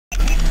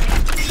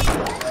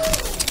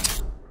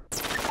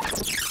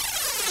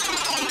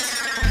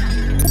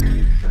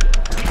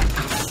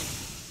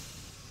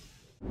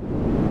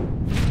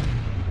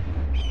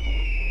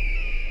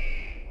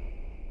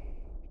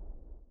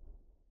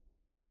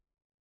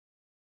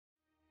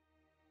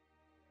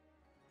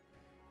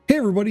Hey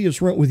everybody,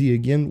 it's Runt with you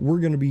again. We're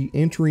going to be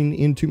entering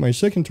into my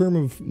second term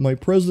of my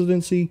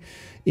presidency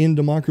in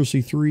Democracy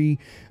 3.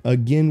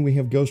 Again, we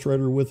have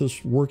Ghostrider with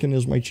us working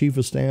as my chief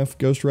of staff.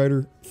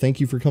 Ghostrider,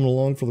 thank you for coming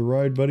along for the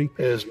ride, buddy.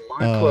 It is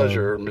my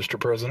pleasure, Mr.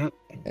 President.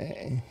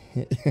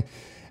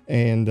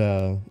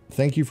 And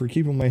thank you for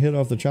keeping my head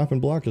off the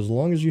chopping block as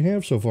long as you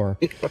have so far.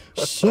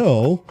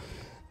 So,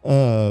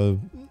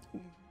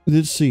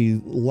 let's see.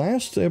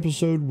 Last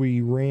episode we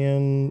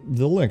ran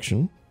the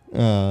election.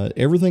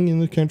 Everything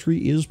in the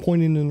country is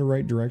pointing in the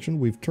right direction.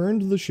 We've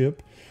turned the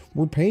ship.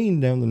 We're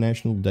paying down the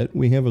national debt.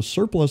 We have a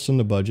surplus in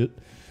the budget,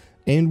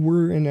 and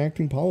we're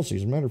enacting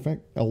policies. As a matter of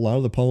fact, a lot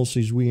of the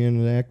policies we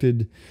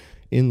enacted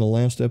in the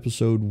last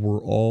episode were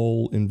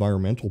all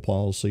environmental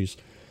policies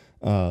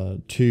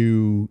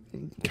to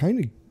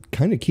kind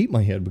of keep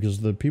my head, because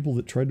the people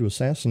that tried to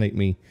assassinate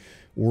me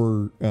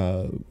were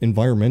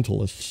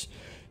environmentalists.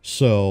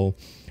 So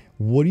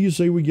what do you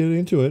say we get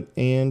into it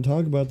and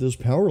talk about this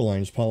power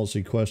lines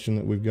policy question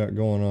that we've got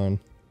going on?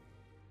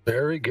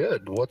 Very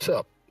good. What's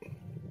up?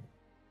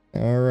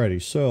 Alrighty,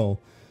 so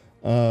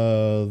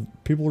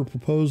people are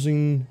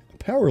proposing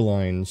power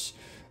lines.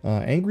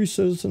 Angry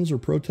citizens are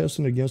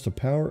protesting against a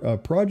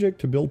project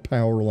to build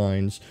power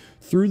lines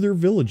through their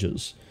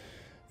villages.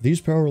 These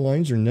power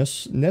lines are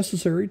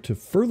necessary to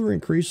further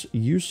increase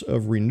use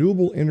of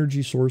renewable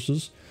energy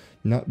sources.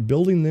 Not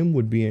building them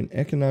would be an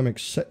economic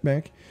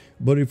setback,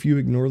 but if you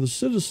ignore the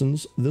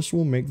citizens, this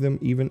will make them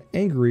even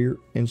angrier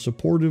and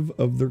supportive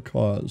of their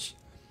cause.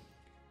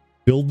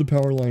 Build the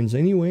power lines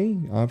anyway.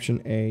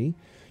 Option A.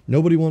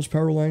 Nobody wants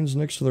power lines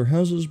next to their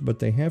houses, but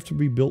they have to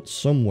be built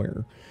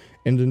somewhere.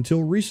 And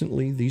until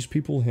recently, these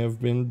people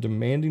have been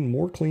demanding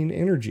more clean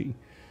energy.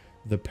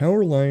 The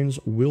power lines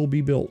will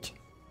be built.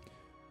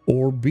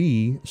 Or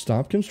B.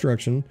 Stop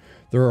construction.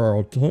 There are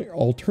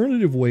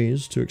alternative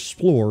ways to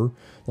explore,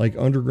 like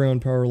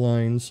underground power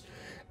lines,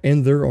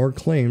 and there are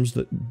claims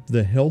that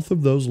the health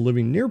of those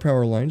living near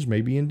power lines may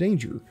be in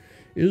danger.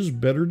 It is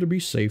better to be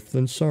safe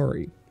than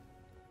sorry.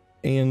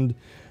 And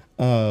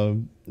I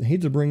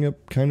hate to bring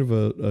up kind of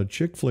a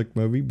chick flick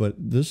movie, but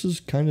this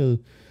is kind of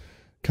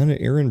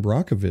Aaron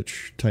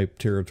Brockovich type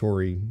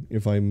territory,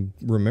 if I'm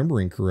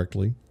remembering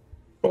correctly.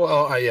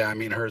 Well, yeah, I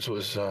mean, hers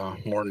was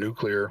more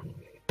nuclear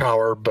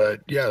power,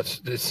 but yes,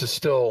 this is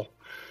still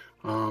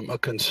a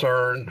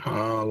concern.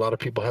 A lot of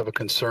people have a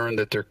concern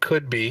that there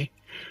could be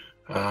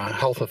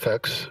health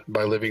effects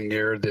by living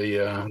near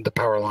the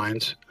power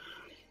lines.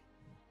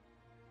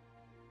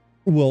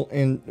 Well,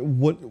 and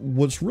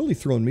what's really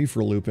thrown me for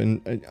a loop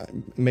and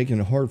making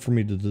it hard for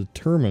me to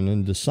determine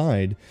and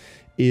decide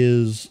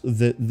is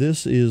that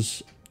this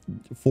is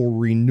for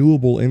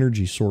renewable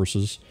energy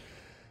sources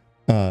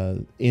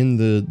in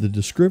the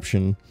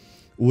description,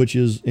 which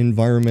is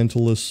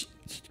environmentalists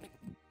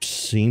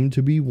seem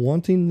to be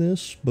wanting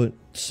this, but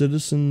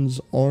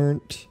citizens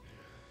aren't.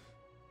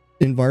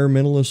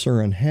 Environmentalists are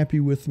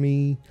unhappy with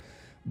me,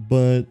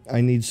 but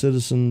I need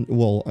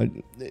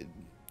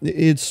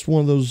it's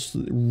one of those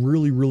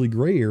really, really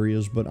gray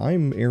areas, but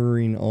I'm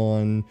erring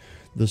on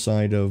the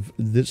side of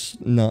this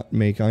not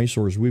make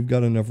eyesores. We've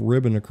got enough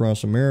ribbon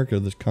across America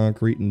that's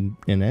concrete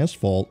and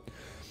asphalt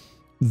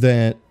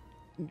that,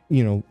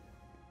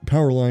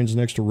 power lines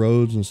next to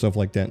roads and stuff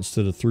like that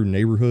instead of through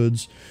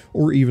neighborhoods,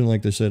 or even,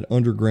 like they said,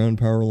 underground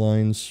power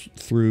lines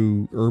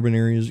through urban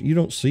areas. You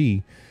don't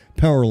see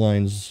power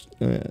lines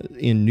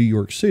in New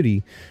York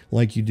City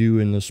like you do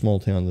in the small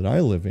town that I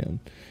live in.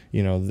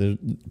 The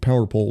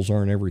power poles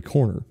are in every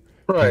corner.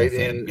 Right,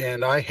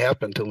 and I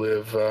happen to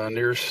live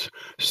near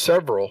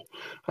several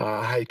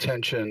high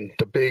tension,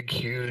 the big,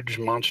 huge,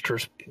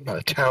 monstrous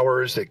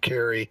towers that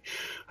carry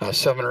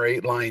 7 or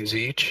 8 lines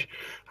each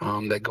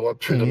that go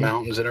up through the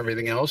mountains and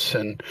everything else.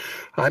 And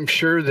I'm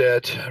sure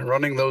that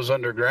running those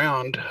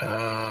underground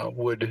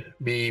would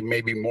be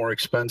maybe more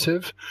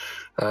expensive,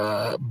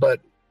 but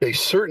they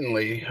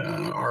certainly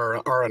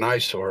are an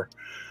eyesore.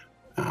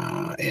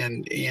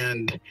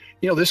 And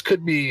this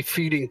could be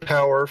feeding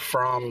power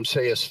from,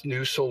 say, a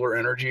new solar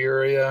energy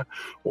area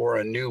or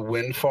a new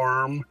wind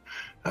farm.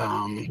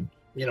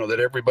 That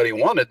everybody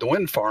wanted the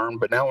wind farm,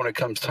 but now when it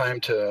comes time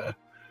to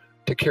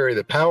carry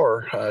the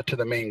power to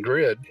the main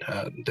grid,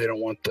 they don't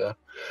want the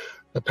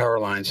power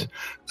lines.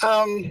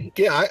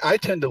 I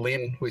tend to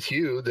lean with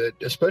you that,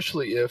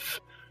 especially if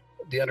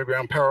the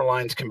underground power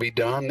lines can be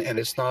done and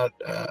it's not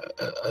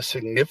a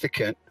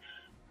significant,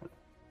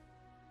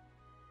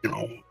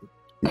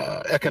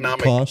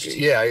 economic cost.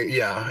 Yeah,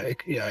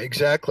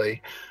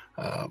 exactly.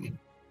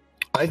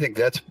 I think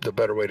that's the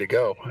better way to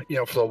go,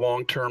 for the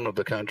long term of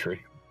the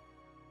country.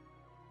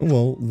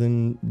 Well,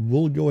 then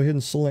we'll go ahead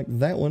and select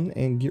that one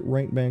and get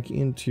right back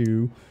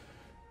into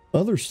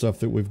other stuff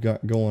that we've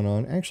got going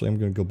on. Actually, I'm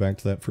going to go back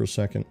to that for a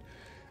second.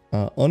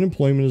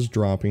 Unemployment is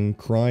dropping.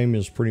 Crime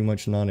is pretty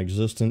much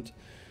non-existent.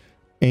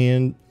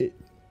 And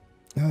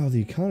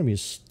the economy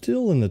is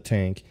still in the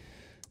tank.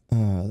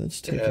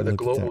 Let's take a look the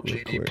global at that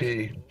real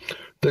GDP. quick.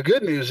 The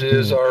good news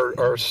is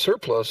our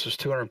surplus is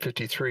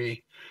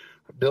 253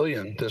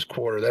 billion this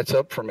quarter. That's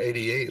up from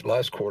 88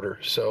 last quarter.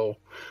 So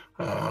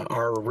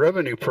our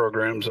revenue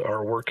programs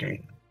are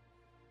working.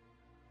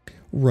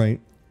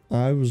 Right.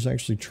 I was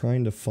actually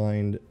trying to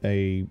find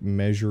a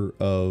measure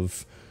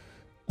of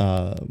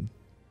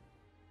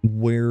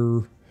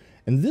where,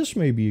 and this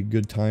may be a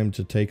good time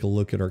to take a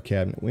look at our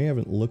cabinet. We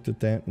haven't looked at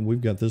that, and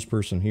we've got this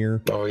person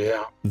here. Oh,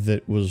 yeah.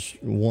 That was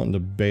wanting to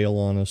bail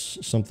on us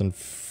something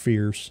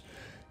fierce.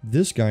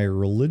 This guy, a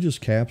religious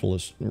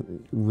capitalist.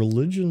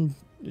 Religion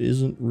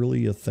isn't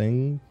really a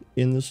thing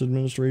in this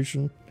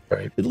administration.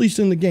 Right. At least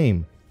in the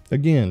game.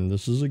 Again,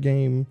 this is a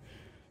game,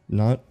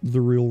 not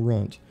the real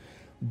Runt.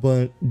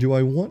 But do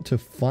I want to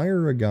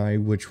fire a guy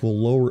which will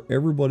lower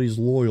everybody's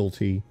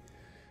loyalty,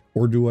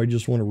 or do I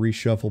just want to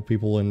reshuffle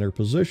people in their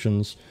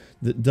positions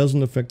that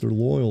doesn't affect their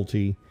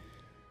loyalty?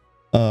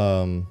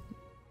 It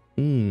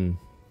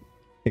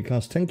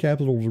costs 10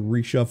 capital to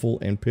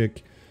reshuffle and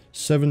pick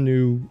 7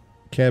 new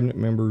cabinet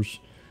members,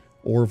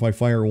 or if I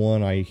fire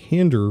one, I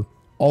hinder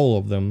all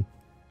of them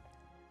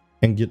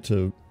and get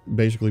to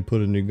basically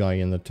put a new guy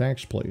in the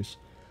tax place.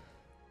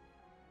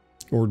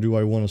 Or do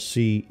I want to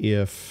see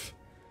if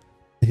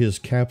his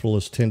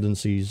capitalist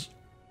tendencies,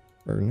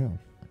 or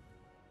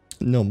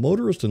no,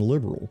 motorist and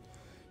liberal.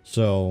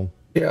 So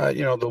yeah,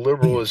 you know, the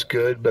liberal is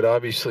good, but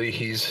obviously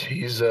he's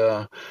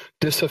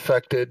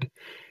disaffected.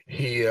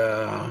 He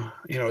you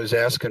know, is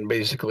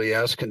basically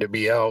asking to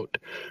be out.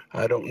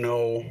 I don't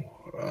know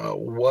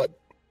what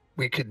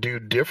we could do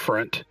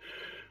different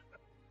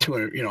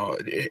to, you know,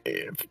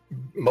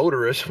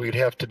 motorists. We'd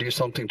have to do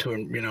something to,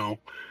 you know,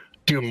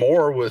 do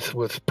more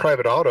with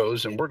private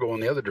autos, and we're going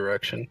the other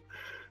direction.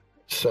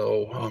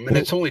 So, and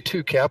it's only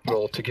 2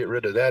 capital to get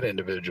rid of that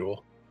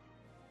individual.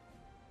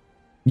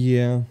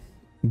 Yeah,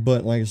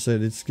 but like I said,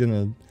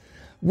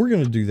 we're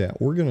gonna do that.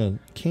 We're gonna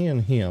can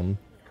him,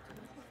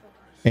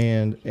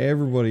 and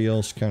everybody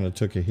else kind of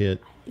took a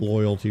hit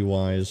loyalty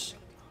wise.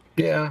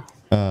 Yeah.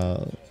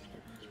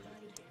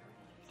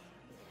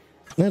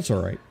 That's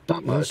all right.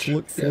 Not much. Let's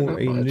look for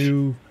a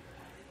new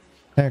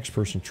tax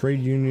person.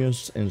 Trade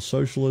unionists and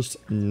socialists,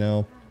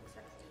 no.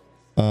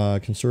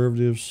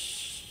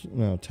 Conservatives,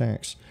 no.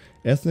 Tax.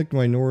 Ethnic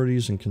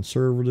minorities and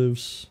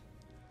conservatives.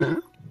 Uh-huh.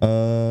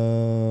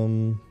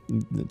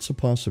 It's a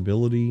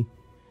possibility.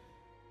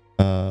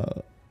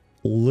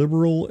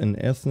 Liberal and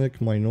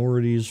ethnic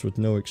minorities with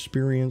no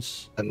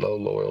experience. And low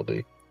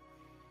loyalty.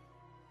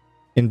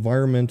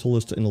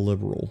 Environmentalist and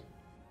liberal.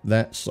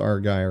 That's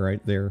our guy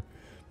right there.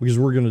 Because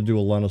we're going to do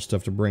a lot of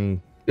stuff to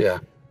bring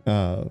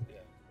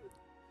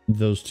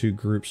those 2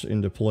 groups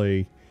into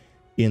play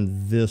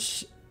in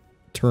this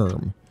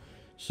term.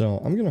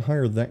 So I'm going to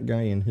hire that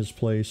guy in his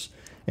place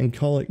and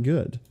call it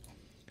good.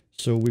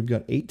 So we've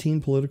got 18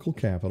 political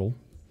capital.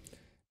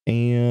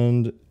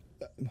 And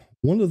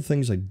one of the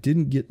things I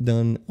didn't get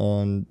done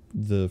on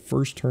the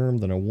first term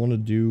that I want to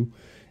do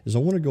is I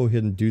want to go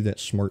ahead and do that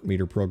smart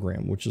meter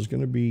program, which is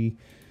going to be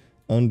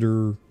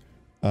under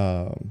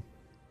public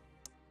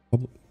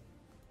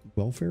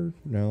welfare?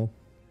 No,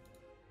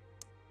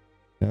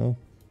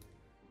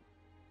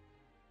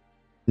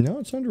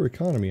 it's under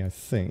economy, I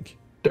think.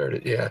 There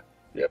it is. Yeah.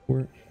 Yep.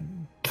 Where?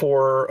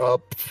 4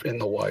 up in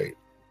the white.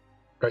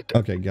 Right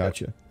there. Okay,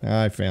 gotcha. Yep.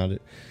 I found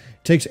it.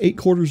 Takes 8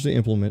 quarters to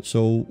implement,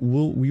 so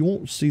we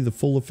won't see the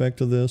full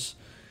effect of this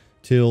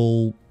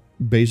till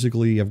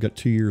basically I've got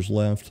 2 years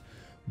left,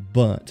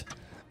 but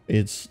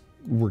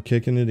we're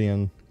kicking it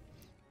in,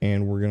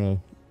 and we're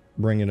gonna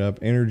bring it up.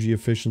 Energy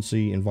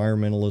efficiency,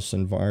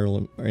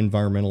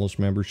 environmentalist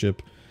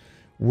membership.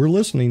 We're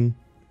listening.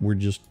 We're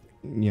just,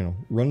 you know,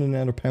 running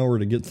out of power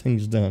to get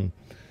things done.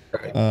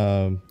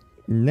 Right.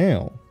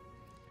 Now,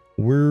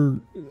 we're,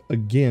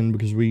 again,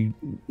 because we,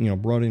 you know,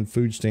 brought in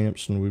food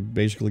stamps and we've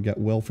basically got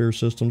welfare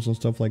systems and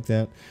stuff like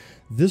that,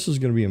 this is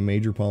going to be a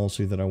major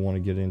policy that I want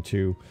to get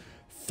into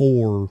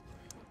for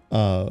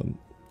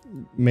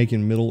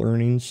making middle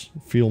earnings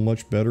feel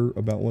much better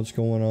about what's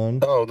going on.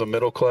 Oh, the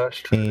middle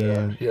class.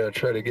 And,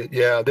 try to get,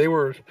 they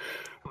were,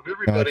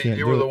 everybody,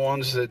 they were the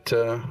ones that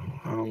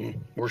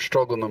were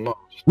struggling the most.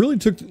 Really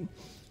took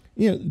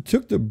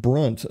the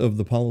brunt of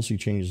the policy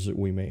changes that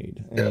we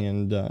made. Yep.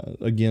 And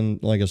again,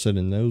 like I said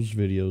in those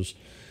videos,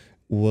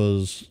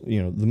 was,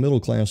 you know, the middle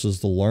class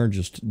is the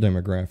largest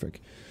demographic.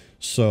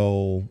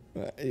 So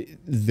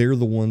they're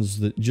the ones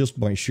that just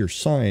by sheer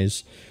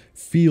size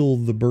feel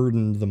the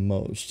burden the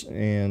most.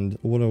 And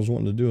what I was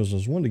wanting to do is I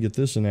was wanting to get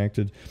this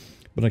enacted,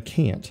 but I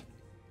can't.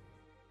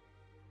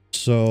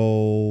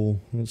 So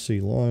let's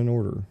see, law and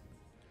order.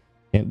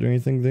 Can't do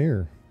anything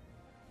there.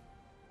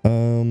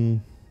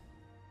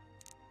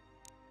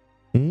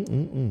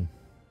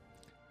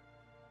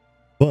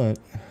 But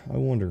I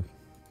wonder.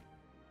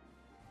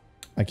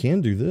 I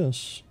can do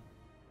this.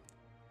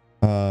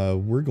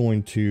 We're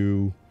going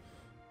to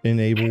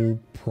enable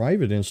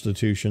private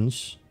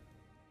institutions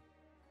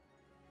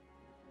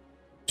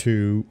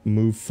to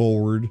move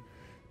forward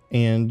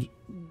and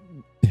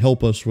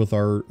help us with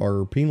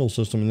our penal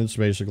system, and it's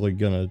basically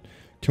going to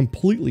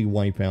completely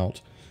wipe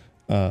out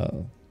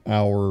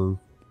our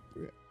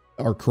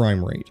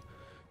crime rate.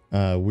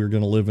 We're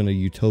going to live in a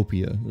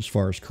utopia as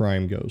far as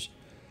crime goes.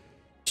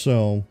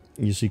 So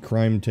you see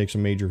crime takes a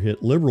major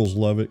hit. Liberals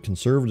love it.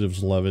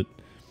 Conservatives love it.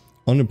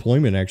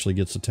 Unemployment actually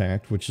gets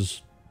attacked, which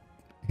is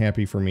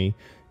happy for me.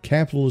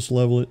 Capitalists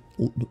level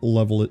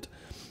it,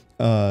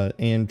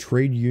 and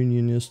trade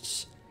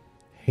unionists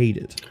hate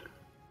it.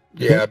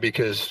 Yeah,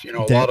 because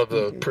a lot of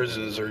the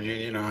prisons are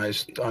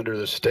unionized under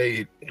the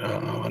state,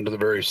 under the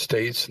various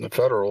states and the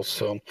federal.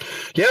 So,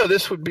 yeah,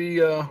 this would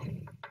be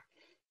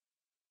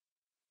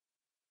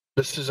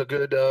this is a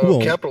good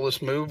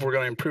capitalist move. We're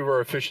going to improve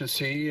our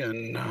efficiency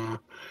and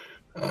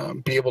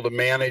be able to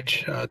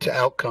manage to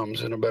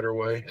outcomes in a better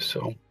way.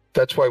 So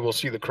that's why we'll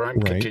see the crime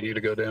continue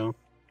to go down.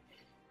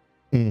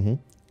 Mm-hmm.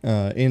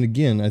 And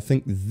again, I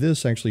think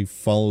this actually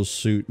follows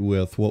suit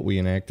with what we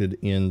enacted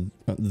in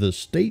the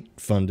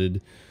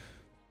state-funded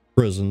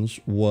prisons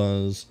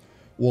was,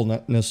 well,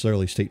 not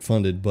necessarily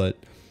state-funded, but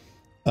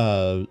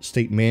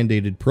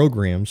state-mandated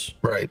programs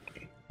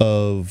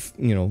of,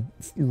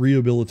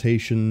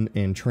 rehabilitation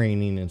and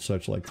training and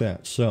such like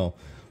that. So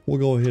we'll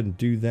go ahead and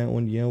do that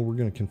one. Yeah, we're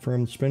going to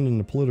confirm spending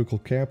the political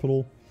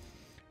capital.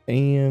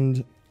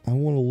 And I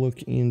want to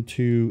look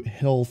into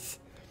health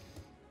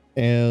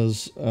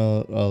as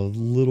a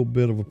little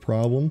bit of a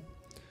problem.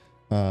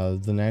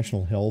 The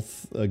national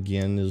health,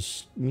 again,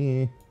 is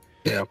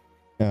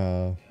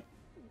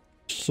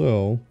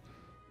so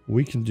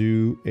we can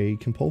do a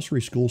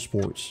compulsory school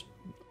sports.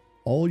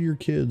 All your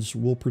kids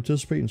will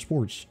participate in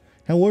sports.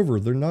 However,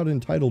 they're not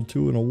entitled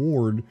to an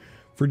award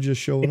for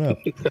just showing up.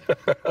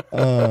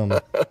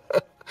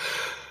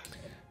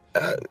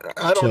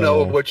 I don't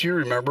know what you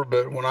remember,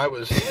 but when I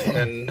was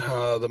in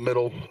the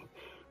middle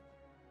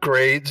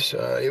grades,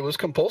 it was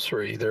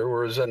compulsory. There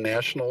was a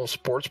national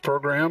sports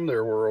program.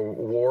 There were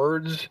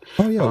awards.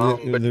 Oh yeah,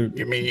 but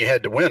you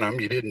had to win them.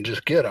 You didn't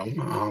just get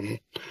them.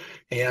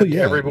 And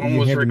everyone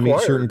was required to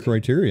meet certain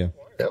criteria.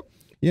 Yep.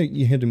 Yeah,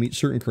 you had to meet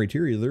certain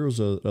criteria. There was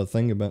a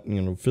thing about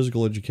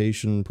physical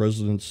education,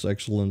 president's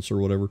excellence, or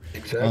whatever.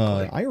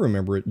 Exactly. I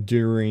remember it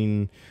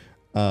during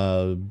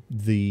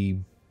the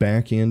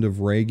back end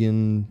of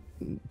Reagan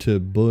to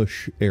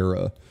Bush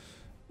era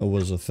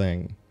was a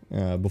thing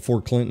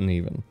before Clinton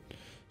even.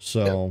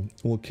 So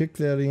we'll kick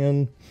that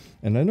in,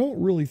 and I don't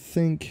really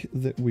think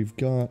that we've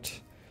got.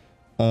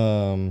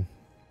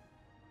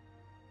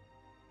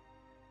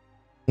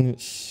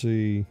 Let's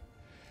see.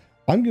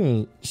 I'm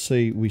going to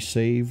say we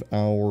save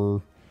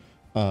our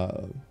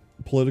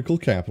political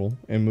capital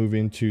and move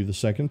into the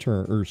second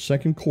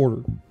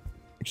quarter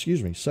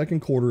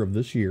of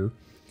this year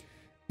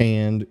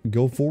and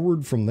go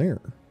forward from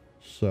there.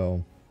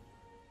 So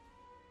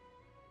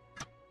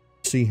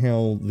see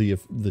how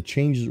the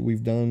changes that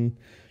we've done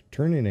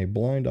turning a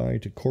blind eye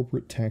to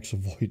corporate tax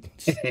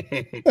avoidance.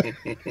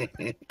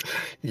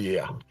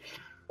 Yeah.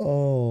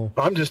 Oh,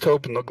 I'm just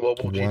hoping the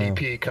global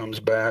GDP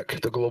comes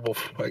back, the global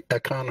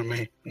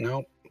economy.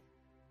 Nope.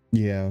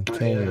 Yeah,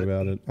 tell me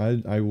about it.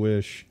 I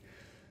wish.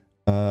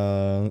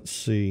 Let's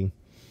see.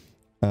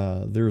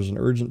 There's an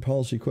urgent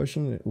policy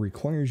question that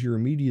requires your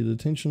immediate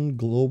attention.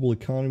 Global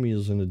economy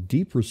is in a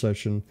deep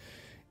recession,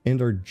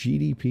 and our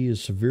GDP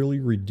is severely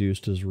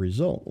reduced as a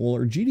result. Well,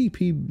 our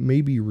GDP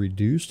may be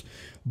reduced,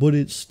 but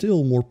it's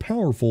still more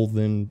powerful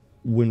than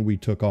when we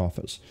took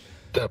office.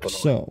 Definitely.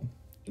 So,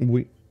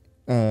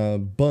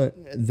 but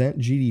that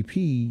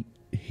GDP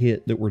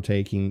hit that we're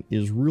taking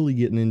is really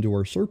getting into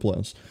our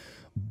surplus.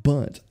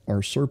 But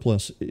our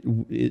surplus,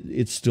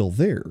 it's still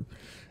there.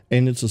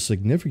 And it's a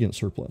significant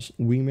surplus.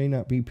 We may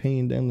not be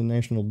paying down the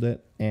national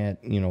debt at,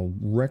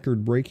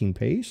 record-breaking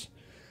pace,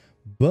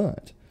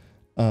 but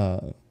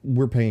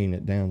we're paying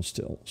it down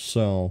still.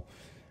 So,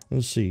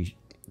 let's see.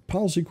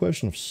 Policy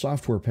question of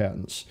software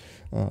patents.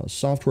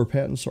 Software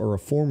patents are a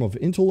form of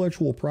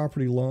intellectual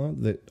property law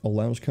that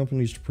allows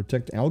companies to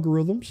protect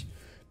algorithms,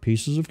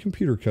 pieces of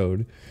computer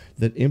code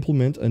that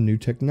implement a new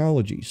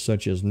technology,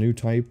 such as a new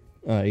type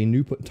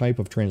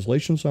of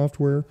translation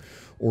software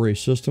or a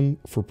system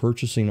for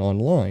purchasing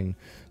online.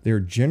 They are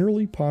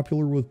generally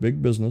popular with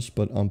big business,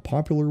 but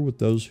unpopular with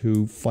those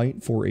who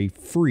fight for a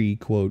free,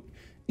 quote,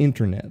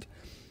 internet,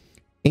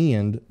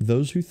 and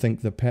those who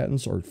think that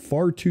patents are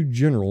far too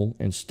general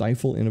and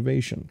stifle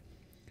innovation.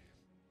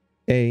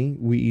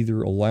 We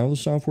either allow the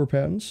software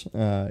patents.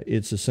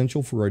 It's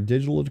essential for our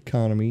digital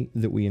economy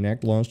that we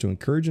enact laws to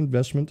encourage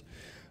investment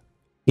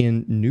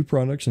in new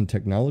products and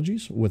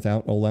technologies.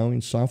 Without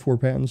allowing software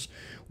patents,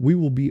 we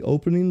will be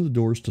opening the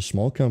doors to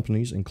small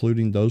companies,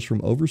 including those from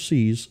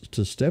overseas,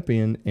 to step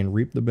in and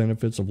reap the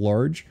benefits of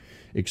large,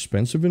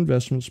 expensive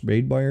investments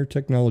made by our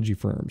technology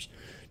firms.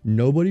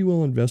 Nobody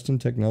will invest in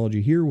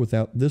technology here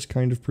without this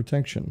kind of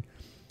protection.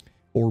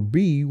 Or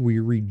B, we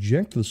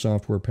reject the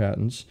software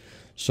patents.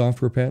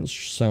 Software patents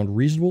sound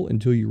reasonable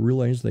until you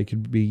realize they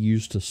could be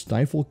used to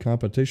stifle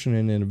competition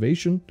and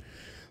innovation.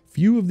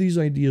 Few of these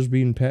ideas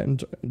being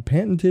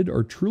patented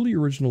are truly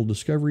original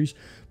discoveries,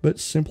 but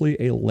simply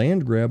a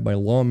land grab by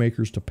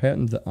lawmakers to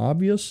patent the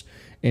obvious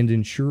and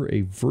ensure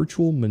a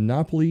virtual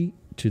monopoly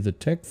to the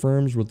tech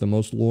firms with the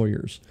most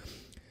lawyers.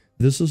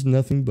 This is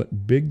nothing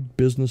but big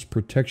business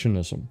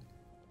protectionism.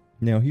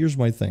 Now, here's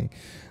my thing.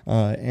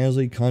 As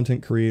a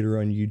content creator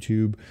on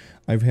YouTube,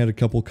 I've had a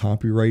couple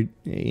copyright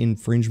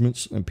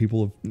infringements, and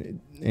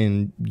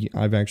and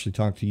I've actually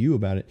talked to you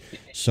about it.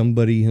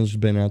 Somebody has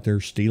been out there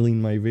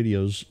stealing my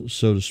videos,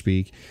 so to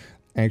speak,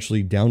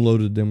 actually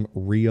downloaded them,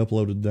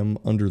 re-uploaded them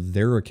under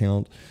their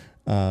account,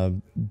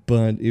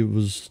 but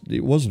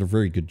it wasn't a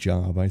very good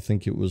job. I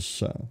think it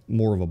was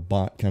more of a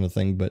bot kind of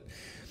thing, but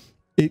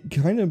it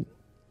kind of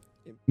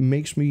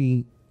makes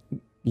me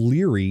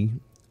leery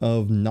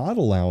of not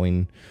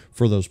allowing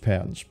for those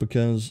patents,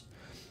 because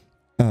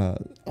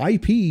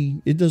IP,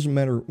 it doesn't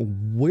matter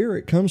where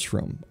it comes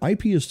from.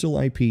 IP is still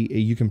IP.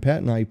 You can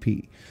patent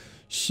IP.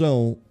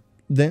 So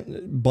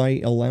that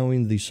by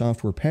allowing the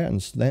software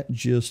patents, that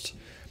just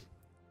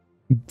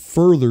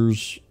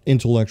furthers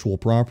intellectual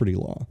property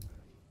law.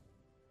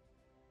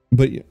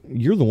 But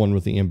you're the one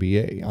with the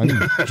MBA. I'm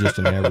just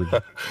an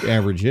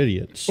average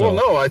idiot. So. Well,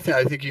 no, I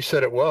think you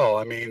said it well.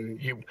 I mean,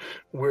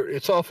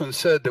 it's often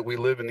said that we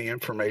live in the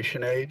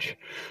information age,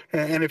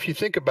 and if you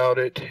think about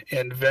it,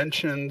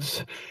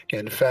 inventions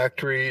in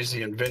factories,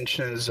 the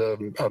inventions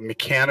of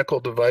mechanical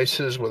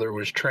devices, whether it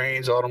was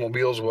trains,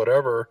 automobiles,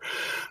 whatever,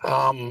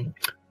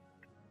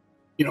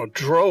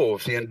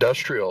 drove the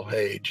industrial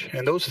age,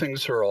 and those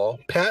things are all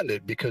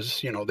patented because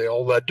they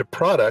all led to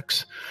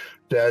products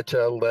that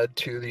led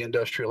to the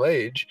industrial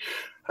age.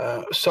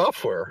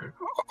 Software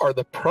are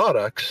the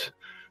products.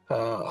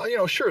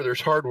 Sure, there's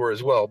hardware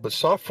as well, but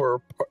software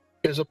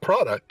is a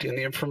product in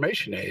the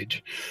information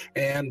age.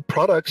 And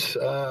products,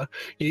 you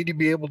need to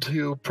be able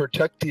to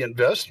protect the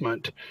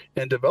investment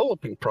in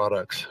developing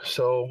products.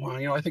 So,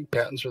 I think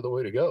patents are the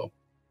way to go.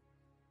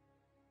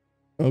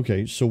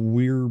 Okay, so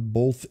we're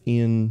both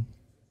in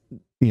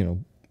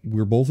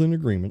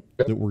agreement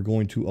that we're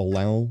going to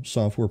allow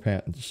software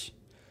patents.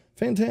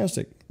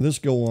 Fantastic. Let's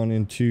go on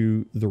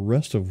into the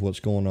rest of what's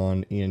going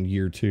on in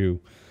year 2.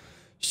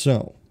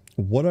 So,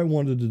 what I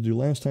wanted to do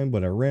last time,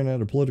 but I ran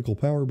out of political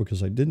power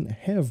because I didn't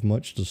have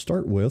much to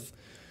start with,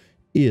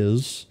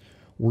 is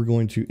we're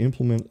going to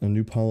implement a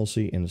new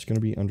policy, and it's going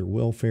to be under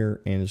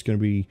welfare, and it's going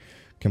to be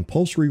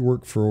compulsory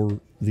work for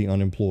the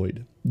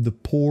unemployed. The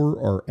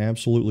poor are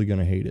absolutely going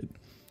to hate it.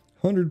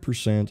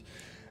 100%.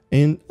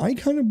 And I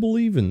kind of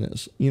believe in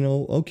this.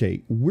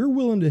 Okay, we're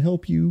willing to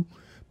help you,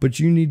 but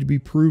you need to be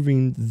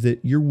proving that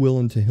you're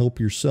willing to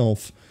help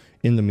yourself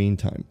in the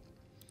meantime.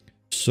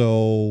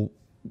 So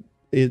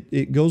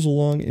it goes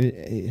along,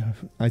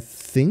 I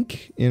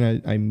think,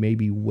 and I may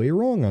be way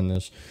wrong on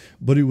this,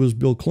 but it was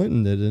Bill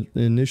Clinton that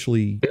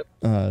initially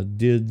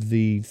did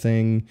the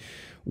thing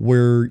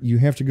where you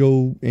have to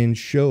go and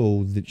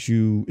show that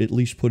you at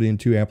least put in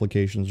 2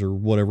 applications or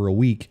whatever a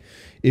week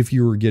if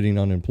you were getting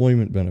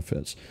unemployment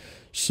benefits.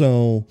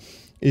 So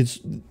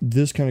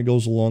this kind of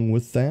goes along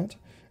with that.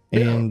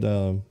 And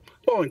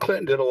and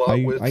Clinton did a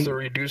lot with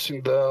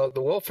reducing the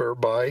welfare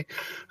by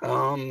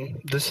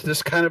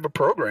this kind of a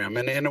program,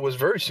 and it was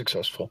very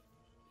successful.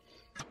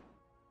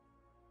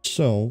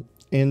 So,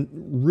 and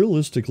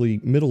realistically,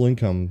 middle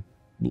income,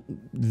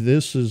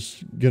 this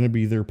is going to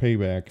be their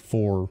payback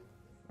for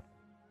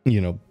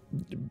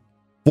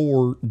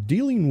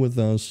dealing with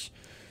us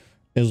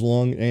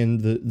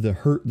and the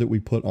hurt that we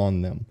put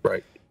on them.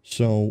 Right.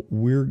 So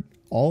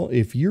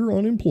if you're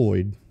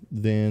unemployed,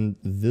 then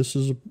this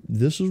is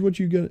what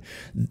you got.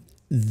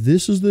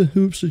 This is the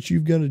hoops that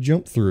you've got to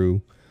jump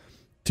through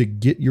to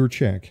get your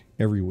check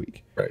every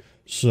week. Right.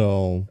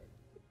 So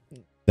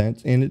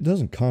and it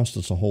doesn't cost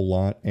us a whole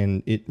lot,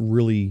 and it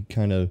really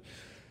kind of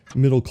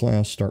middle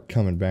class start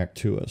coming back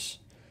to us.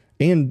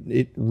 And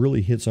it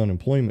really hits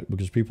unemployment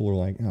because people are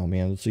like, oh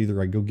man, it's either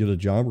I go get a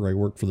job or I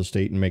work for the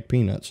state and make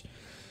peanuts.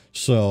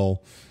 So,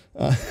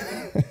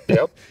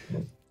 yep.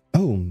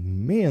 Oh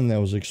man,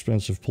 that was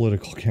expensive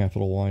political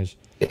capital wise.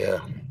 Yeah.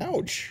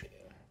 Ouch.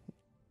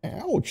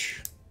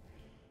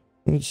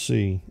 Let's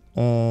see.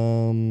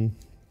 I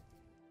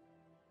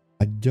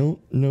don't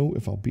know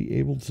if I'll be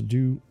able to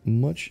do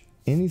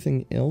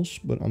anything else,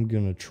 but I'm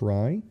going to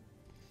try.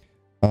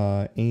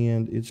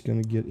 And it's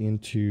going to get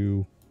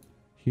into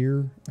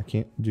here. I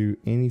can't do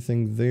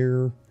anything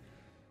there.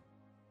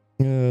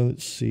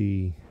 Let's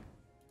see.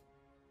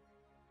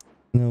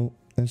 No,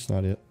 that's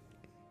not it.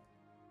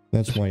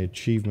 That's my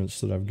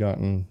achievements that I've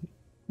gotten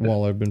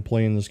while I've been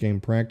playing this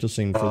game,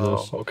 practicing for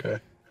this. Oh, okay.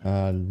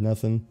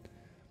 Nothing.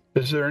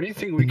 Is there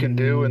anything we can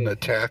do in the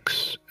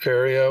tax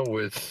area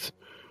with...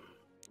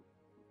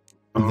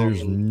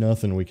 There's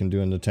nothing we can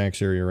do in the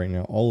tax area right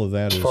now. All of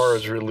that as far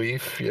as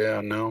relief?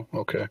 Yeah, no?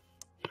 Okay.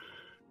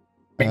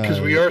 Because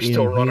we are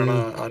still running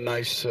a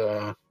nice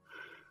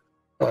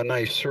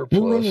surplus.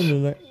 We're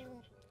running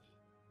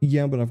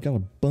yeah, but I've got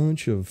a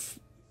bunch of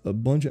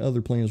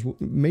other plans.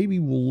 Maybe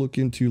we'll look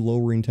into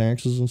lowering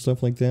taxes and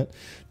stuff like that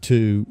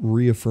to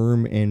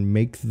reaffirm and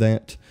make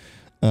that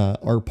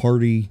our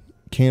party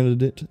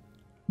candidate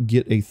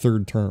get a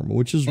 3rd term,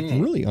 which is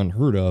really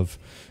unheard of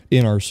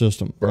in our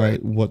system.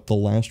 Right? What the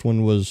last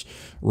one was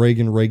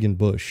Reagan,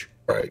 Bush.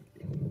 Right.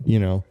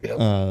 Yep.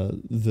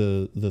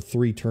 The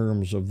 3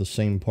 terms of the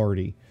same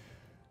party.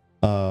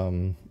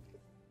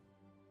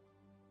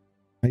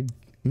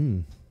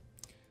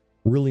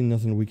 really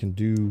nothing we can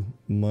do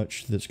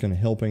much that's going to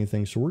help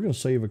anything. So we're going to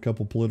save a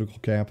couple political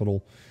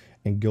capital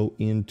and go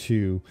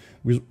into,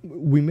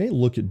 we may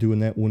look at doing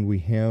that when we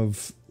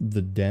have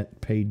the debt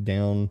paid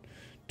down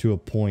to a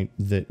point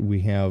that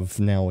we have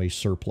now a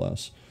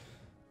surplus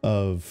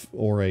of,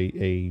 or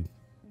I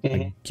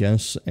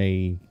guess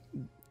a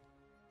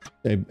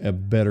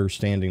better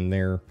standing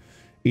there,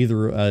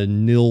 either a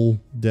nil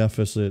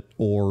deficit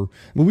or,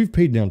 well, we've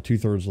paid down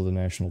 2/3 of the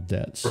national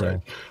debt. So,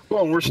 right.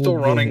 Well, we're still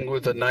running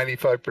with a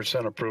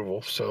 95%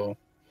 approval. So,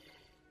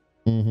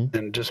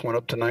 and just went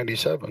up to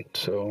 97.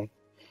 So,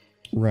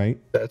 right.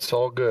 That's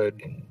all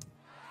good.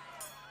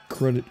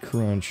 Credit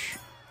crunch.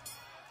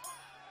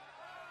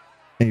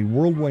 A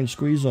worldwide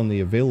squeeze on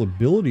the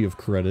availability of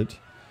credit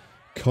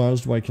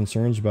caused by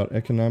concerns about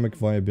economic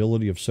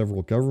viability of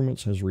several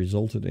governments has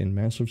resulted in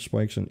massive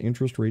spikes in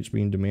interest rates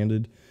being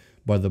demanded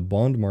by the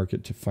bond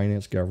market to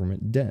finance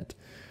government debt.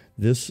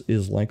 This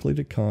is likely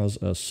to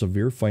cause us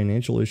severe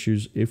financial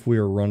issues if we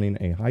are running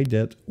a high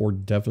debt or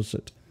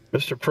deficit.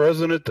 Mr.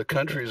 President, the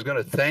country is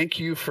going to thank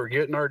you for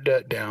getting our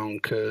debt down,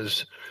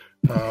 because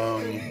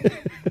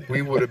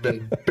we would have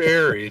been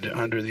buried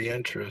under the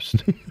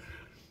interest.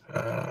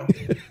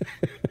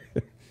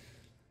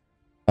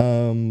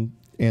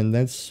 And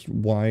that's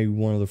why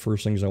one of the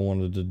first things I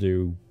wanted to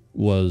do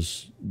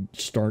was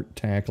start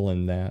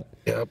tackling that.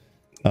 Yep.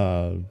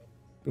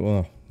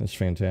 Well, that's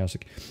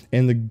fantastic.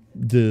 And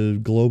the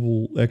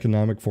global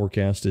economic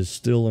forecast is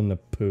still in the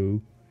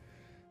poo.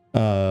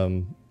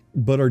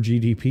 But our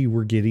GDP,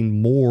 we're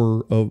getting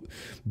more of,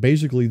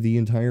 basically the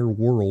entire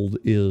world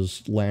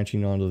is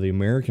latching onto the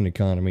American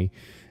economy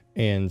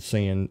and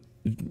saying,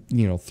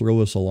 you know, throw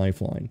us a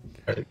lifeline.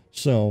 Right.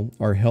 So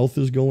our health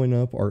is going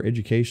up. Our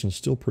education is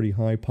still pretty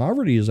high.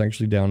 Poverty is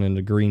actually down in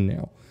the green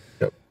now.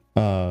 Yep.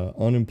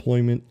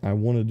 Unemployment, I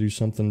want to do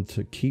something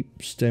to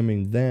keep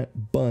stemming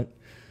that, but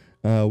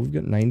we've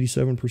got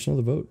 97% of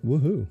the vote.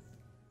 Woohoo.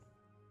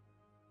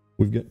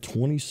 We've got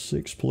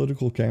 26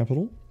 political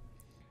capital.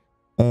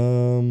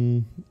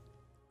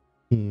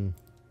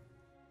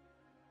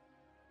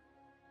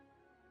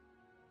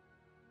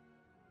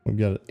 We've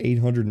got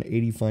an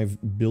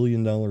 $885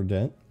 billion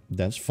debt.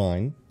 That's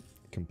fine.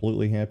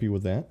 Completely happy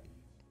with that.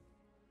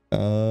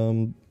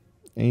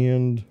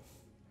 And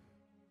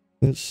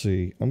let's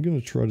see. I'm going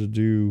to try to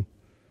do...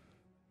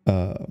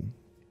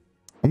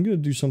 I'm going to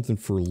do something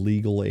for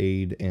legal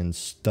aid and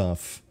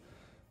stuff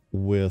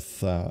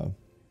with... I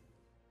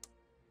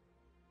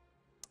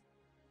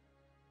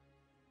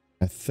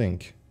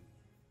think.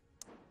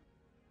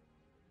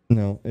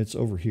 No, it's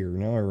over here.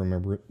 Now I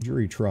remember it.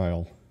 Jury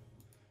trial.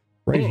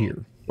 Right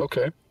here.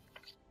 Okay.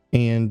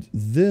 And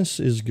this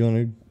is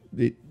going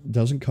to, it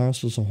doesn't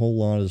cost us a whole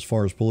lot as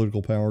far as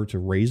political power to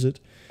raise it.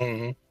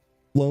 Mm-hmm.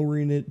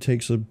 Lowering it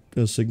takes a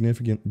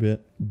significant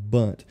bit,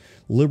 but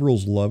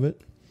liberals love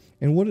it.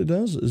 And what it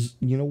does is,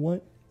 you know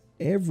what?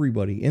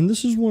 Everybody, and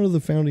this is one of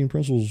the founding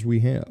principles we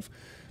have.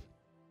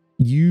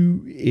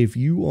 If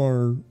you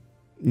are,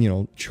 you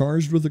know,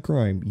 charged with a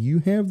crime, you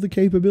have the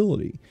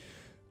capability,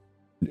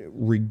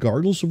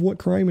 regardless of what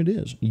crime it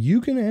is,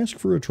 you can ask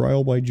for a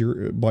trial by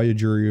a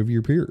jury of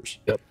your peers.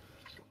 Yep.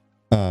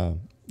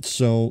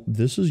 So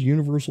this is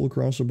universal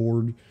across the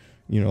board,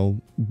 you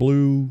know,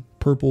 blue,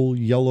 purple,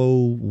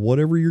 yellow,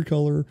 whatever your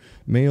color,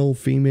 male,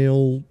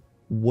 female,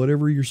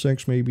 whatever your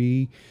sex may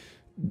be,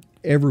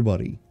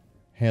 everybody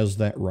has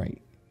that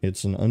right.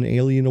 It's an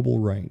unalienable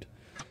right.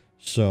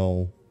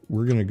 So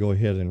we're going to go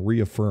ahead and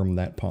reaffirm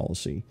that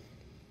policy.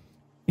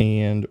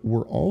 And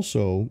we're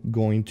also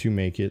going to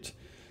make it,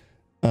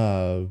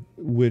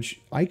 which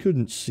I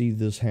couldn't see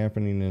this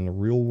happening in the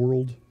real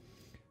world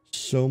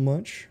so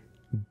much,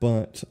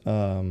 but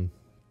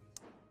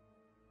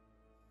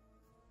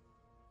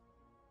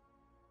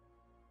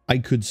I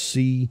could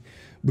see,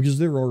 because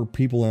there are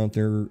people out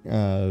there,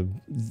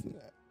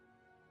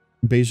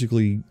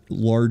 basically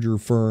larger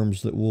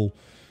firms that will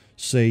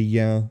say,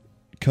 yeah,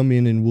 come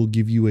in and we'll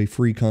give you a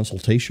free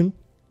consultation.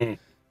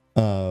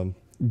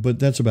 But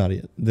that's about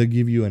it. They'll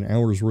give you an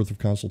hour's worth of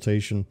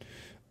consultation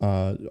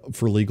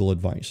for legal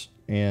advice.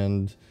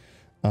 And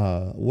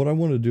what I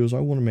want to do is I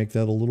want to make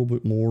that a little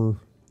bit more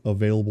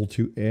available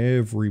to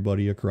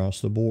everybody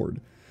across the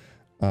board.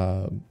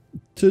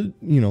 To,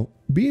 you know,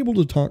 be able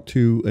to talk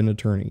to an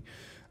attorney,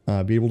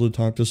 be able to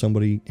talk to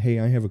somebody, hey,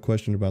 I have a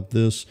question about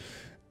this,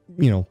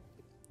 you know,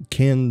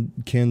 can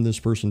this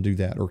person do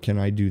that? Or can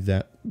I do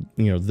that,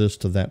 you know, this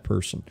to that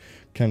person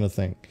kind of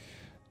thing.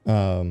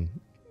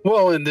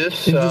 Well, in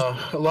this, a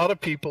lot of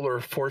people are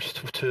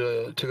forced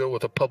to go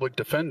with a public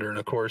defender. And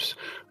of course,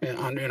 in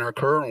our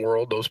current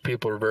world, those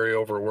people are very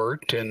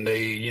overworked, and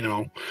they, you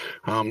know,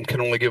 can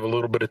only give a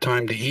little bit of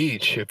time to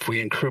each. If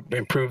we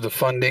improve the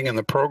funding and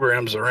the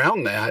programs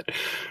around that,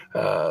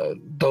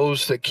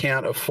 those that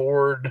can't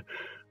afford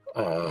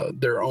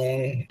their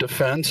own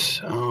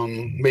defense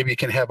maybe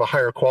can have a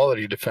higher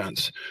quality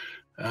defense.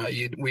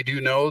 We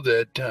do know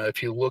that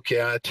if you look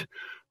at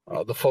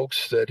the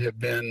folks that have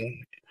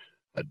been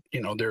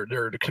you know,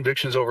 their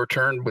convictions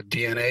overturned with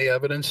DNA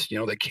evidence, you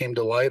know, that came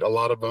to light. A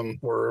lot of them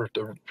were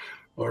the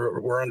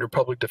we're under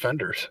public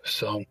defenders.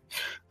 So,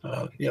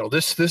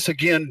 this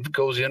again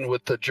goes in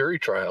with the jury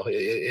trial.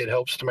 It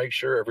helps to make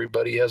sure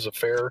everybody has a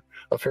fair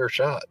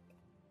shot.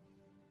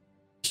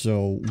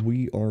 So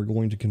we are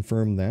going to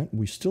confirm that.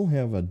 We still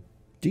have a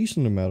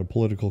decent amount of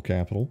political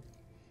capital.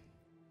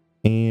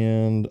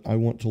 And I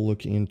want to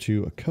look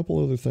into a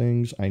couple other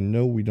things. I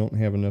know we don't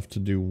have enough to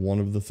do one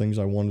of the things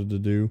I wanted to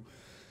do.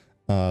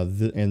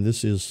 And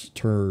this is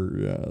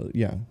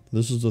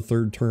this is the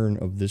third turn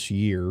of this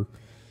year.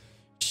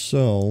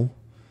 So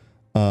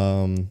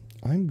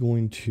I'm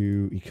going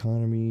to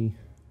economy.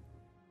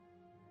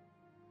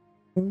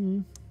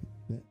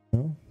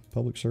 No,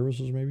 public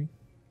services maybe?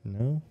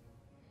 No.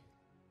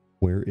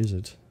 Where is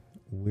it?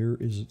 Where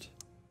is it?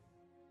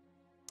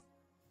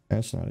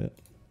 That's not it.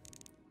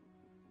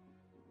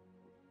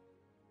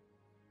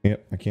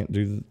 Yep, I can't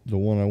do the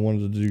one I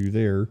wanted to do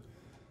there.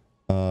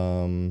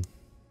 I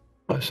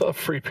saw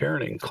free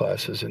parenting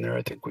classes in there.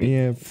 I think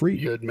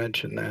you had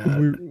mentioned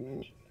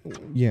that.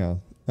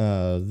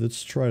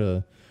 Let's try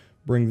to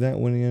bring that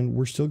one in.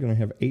 We're still going to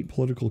have 8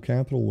 political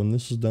capital when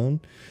this is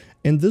done.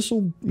 And this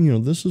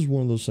is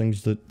one of those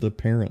things that the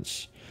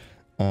parents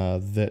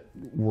that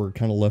were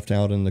kind of left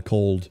out in the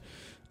cold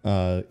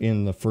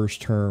in the first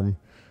term,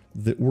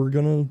 that we're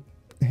going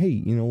to, hey,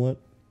 you know what?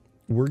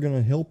 We're going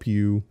to help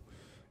you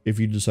if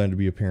you decide to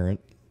be a parent,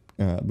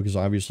 because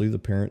obviously the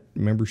parent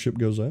membership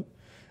goes up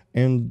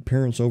and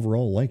parents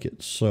overall like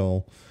it.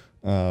 So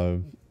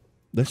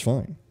that's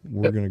fine.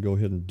 We're going to go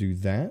ahead and do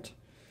that.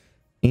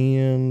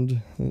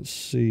 And let's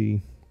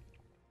see.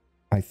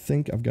 I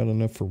think I've got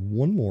enough for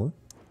one more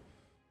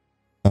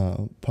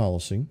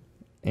policy.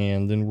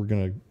 And then we're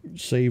going to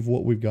save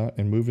what we've got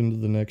and move into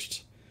the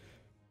next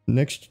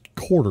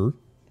quarter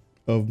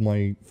of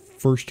my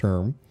first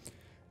term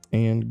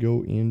and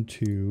go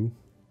into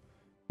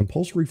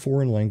compulsory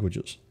foreign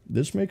languages.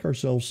 This make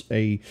ourselves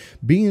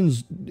being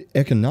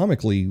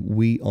economically,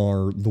 we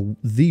are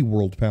the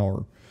world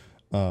power,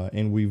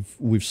 and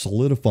we've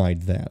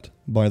solidified that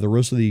by the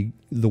rest of the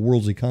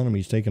world's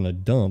economies taking a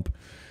dump,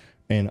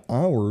 and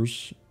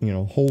ours,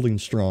 holding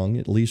strong,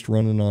 at least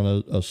running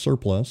on a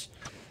surplus.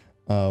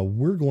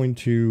 We're going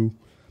to,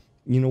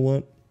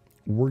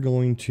 we're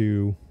going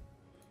to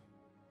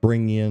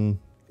bring in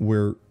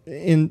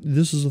and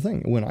this is the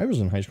thing. When I was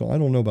in high school, I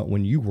don't know about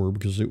when you were,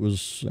 because it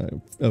was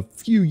a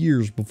few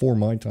years before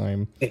my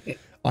time,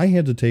 I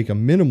had to take a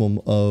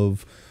minimum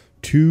of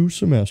 2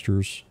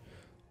 semesters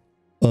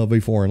of a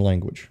foreign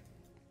language.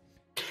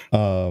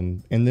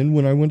 And then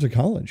when I went to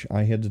college,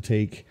 I had to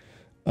take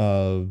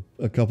a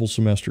couple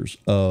semesters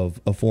of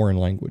a foreign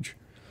language.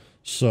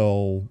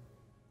 So,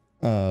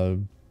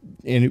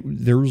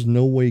 there was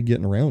no way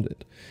getting around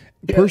it.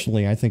 Yeah.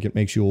 Personally, I think it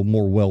makes you a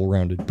more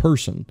well-rounded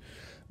person.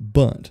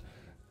 But,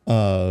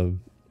 well,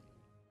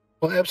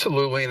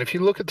 absolutely. And if you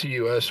look at the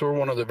U.S., we're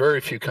one of the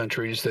very few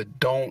countries that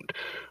don't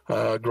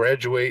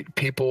graduate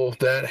people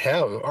that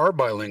are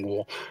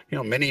bilingual.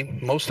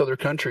 Most other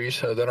countries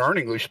that aren't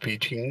English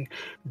speaking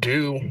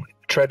do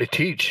try to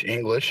teach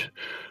English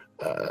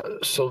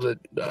so that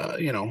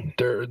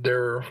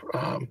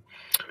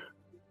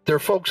their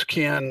folks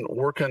can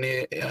work on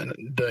the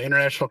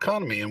international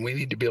economy, and we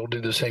need to be able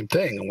to do the same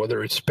thing.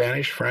 Whether it's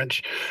Spanish,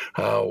 French,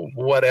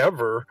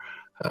 whatever.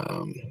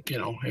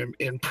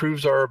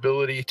 Improves our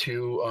ability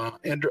to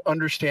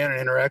understand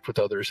and interact with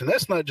others. And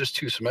that's not just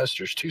 2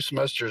 semesters. 2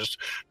 semesters,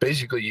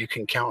 basically, you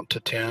can count to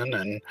 10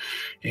 and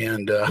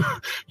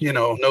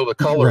know the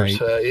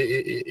colors. Right.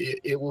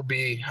 It will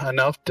be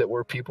enough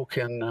where people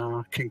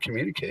can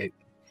communicate.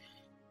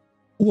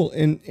 Well,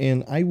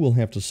 and I will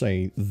have to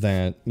say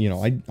that,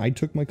 I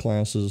took my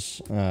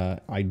classes.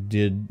 I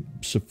did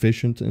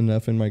sufficient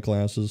enough in my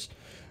classes.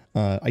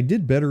 I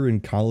did better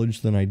in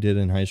college than I did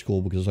in high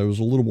school, because I was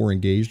a little more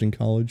engaged in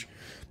college,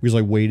 because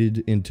I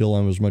waited until I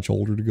was much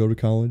older to go to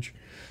college,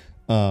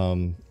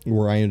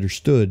 where I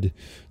understood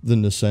the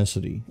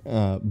necessity.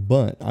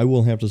 But I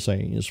will have to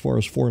say, as far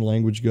as foreign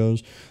language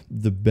goes,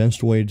 the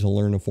best way to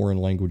learn a foreign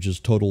language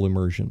is total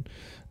immersion.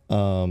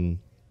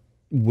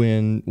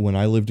 When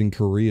I lived in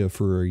Korea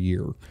for a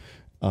year,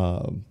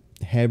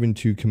 having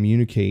to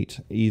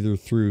communicate either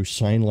through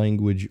sign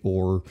language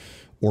or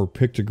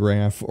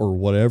pictograph or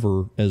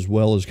whatever, as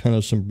well as kind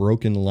of some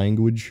broken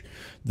language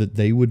that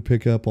they would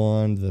pick up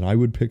on, that I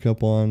would pick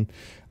up on,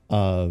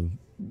 I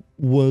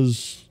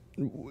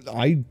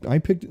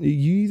picked,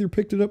 you either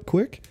picked it up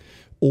quick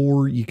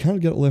or you kind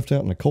of got left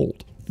out in the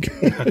cold.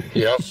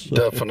 Yeah,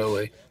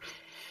 definitely.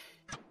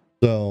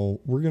 So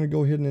we're going to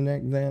go ahead and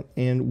enact that,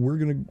 and we're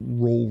going to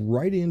roll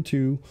right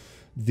into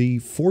the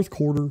 4th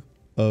quarter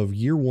of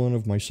year 1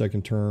 of my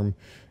second term,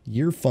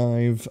 year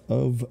 5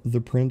 of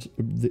the print.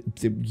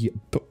 Easy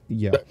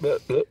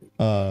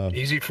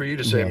for you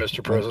to say,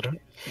 Mr. President.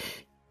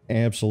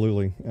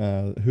 Absolutely.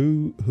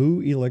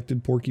 Who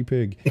elected Porky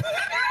Pig?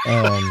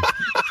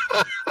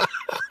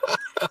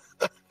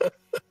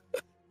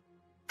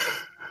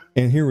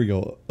 And here we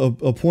go.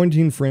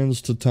 Appointing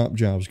friends to top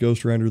jobs.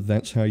 Ghostrider,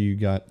 that's how you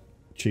got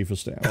Chief of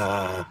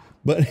Staff.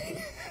 But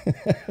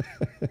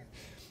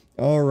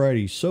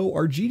Alrighty, so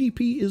our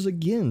GDP is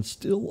again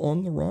still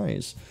on the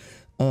rise.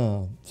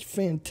 It's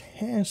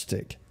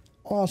fantastic.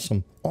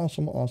 Awesome.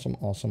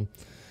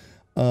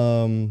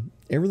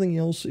 Everything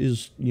else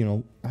is,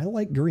 I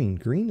like green.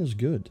 Green is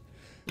good.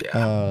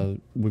 Yeah.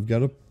 We've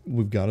got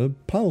a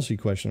policy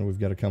question we've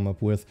got to come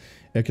up with.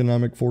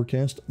 Economic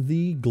forecast.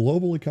 The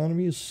global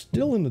economy is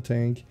still in the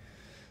tank.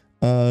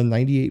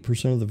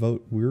 98% of the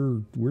vote.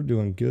 We're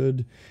doing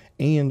good.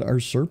 And our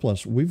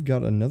surplus. We've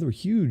got another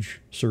huge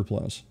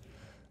surplus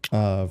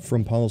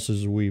from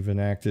policies we've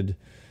enacted.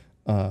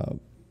 Like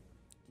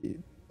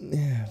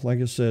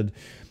I said,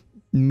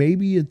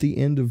 maybe at the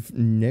end of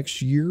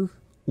next year,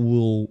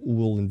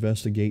 we'll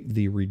investigate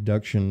the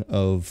reduction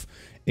of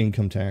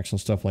income tax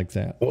and stuff like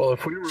that. Well,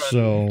 if we run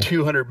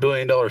 $200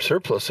 billion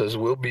surpluses,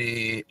 we'll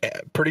be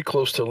pretty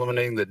close to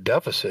eliminating the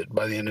deficit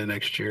by the end of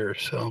next year.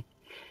 So,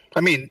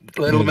 I mean,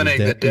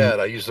 eliminating the debt.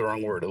 I used the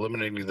wrong word.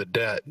 Eliminating the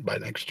debt by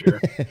next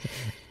year.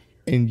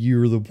 And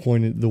you're the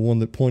one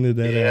that pointed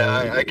that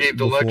out. Yeah, I gave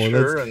the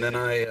lecture and then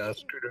I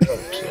screwed it up.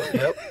 So,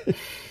 yep.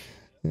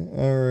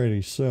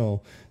 Alrighty,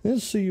 so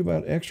let's see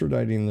about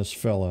extraditing this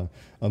fella.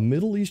 A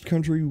Middle East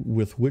country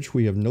with which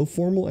we have no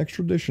formal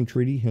extradition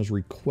treaty has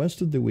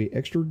requested that we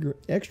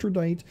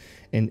extradite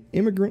an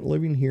immigrant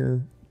living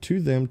here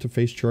to them to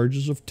face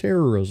charges of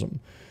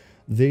terrorism.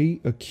 They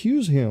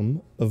accuse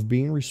him of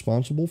being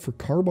responsible for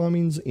car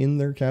bombings in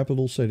their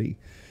capital city,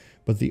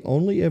 but the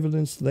only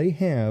evidence they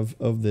have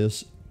of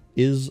this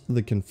is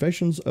the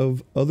confessions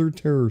of other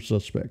terror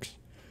suspects,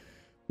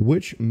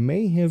 which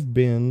may have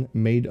been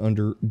made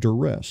under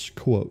duress.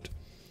 Quote,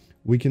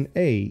 we can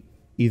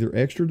either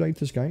extradite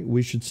this guy.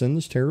 We should send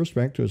this terrorist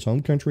back to his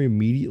home country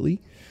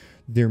immediately.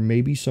 There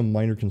may be some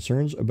minor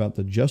concerns about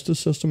the justice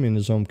system in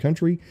his home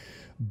country,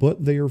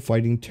 but they are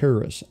fighting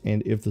terrorists.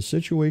 And if the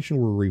situation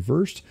were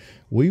reversed,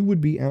 we would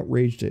be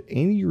outraged at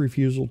any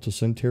refusal to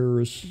send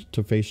terrorists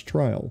to face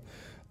trial.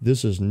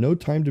 This is no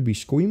time to be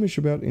squeamish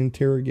about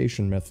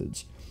interrogation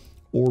methods.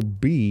 Or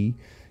B,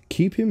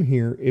 keep him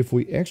here. If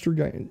we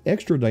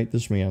extradite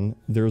this man,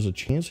 there is a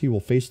chance he will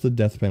face the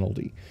death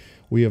penalty.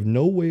 We have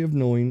no way of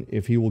knowing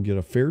if he will get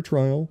a fair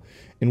trial,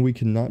 and we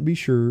cannot be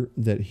sure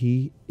that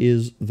he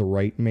is the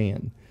right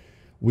man.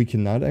 We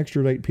cannot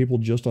extradite people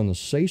just on the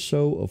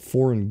say-so of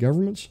foreign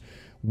governments.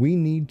 We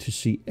need to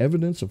see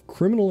evidence of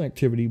criminal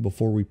activity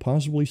before we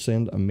possibly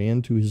send a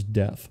man to his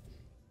death.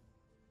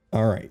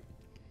 All right.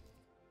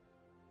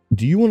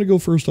 Do you want to go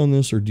first on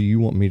this, or do you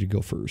want me to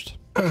go first?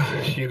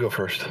 You go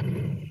first.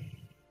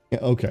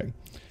 Okay.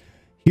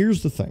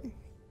 Here's the thing.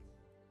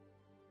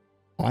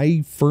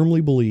 I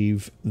firmly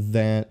believe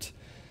that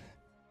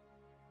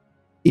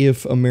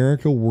if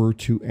America were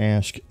to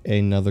ask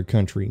another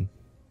country,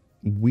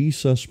 we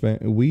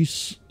suspect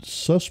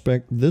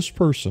this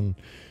person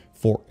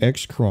for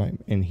X crime,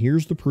 and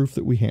here's the proof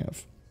that we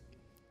have.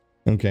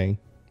 Okay.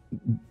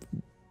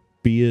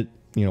 Be it,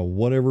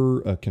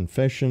 whatever, a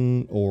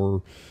confession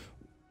or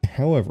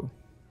however,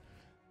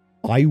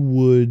 I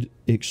would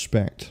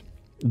expect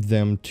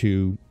them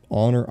to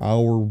honor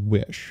our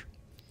wish.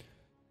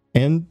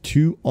 And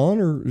to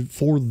honor,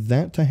 for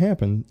that to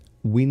happen,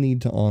 we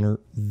need to honor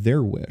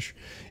their wish.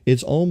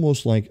 It's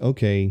almost like,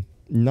 okay,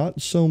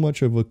 not so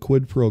much of a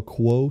quid pro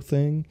quo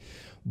thing,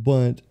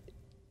 but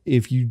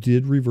if you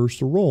did reverse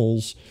the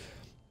roles,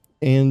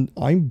 and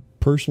I'm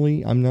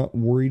not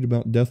worried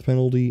about death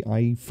penalty.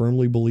 I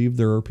firmly believe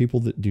there are people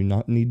that do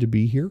not need to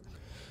be here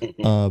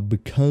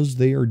because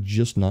they are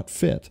just not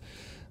fit.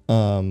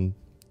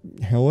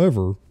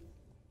 However,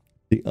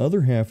 the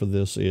other half of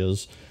this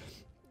is,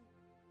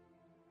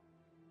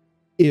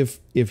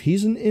 if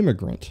he's an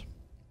immigrant,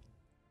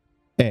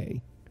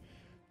 that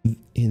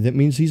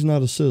means he's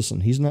not a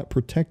citizen. He's not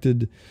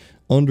protected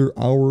under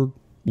our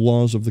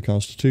laws of the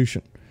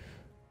Constitution.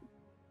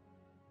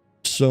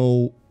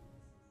 So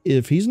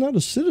if he's not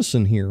a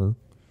citizen here,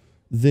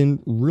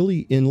 then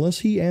really, unless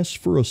he asks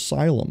for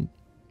asylum,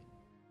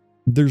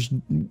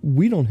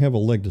 we don't have a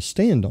leg to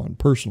stand on,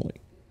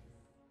 personally.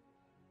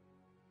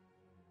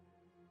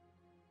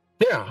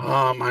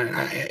 Yeah,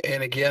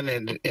 and again,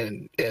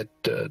 at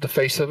the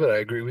face of it, I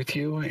agree with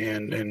you,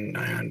 and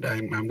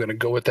I'm going to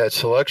go with that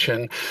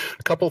selection.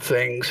 A couple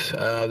things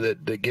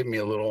that give me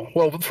a little.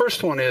 Well, the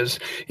first one is,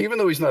 even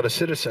though he's not a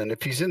citizen,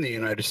 if he's in the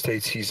United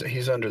States,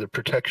 he's under the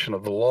protection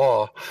of the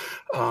law.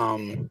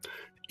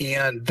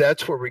 And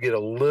that's where we get a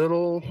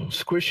little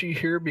squishy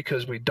here,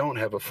 because we don't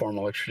have a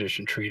formal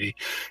extradition treaty.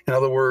 In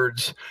other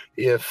words,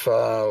 if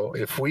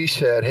we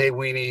said, hey,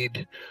 we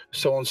need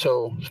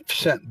so-and-so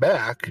sent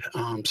back,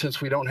 since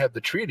we don't have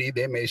the treaty,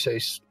 they may say,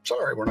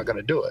 sorry, we're not going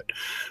to do it.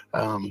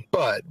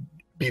 But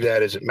be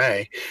that as it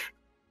may,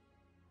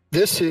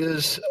 this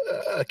is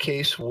a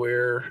case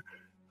where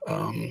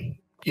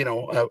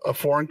a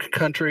foreign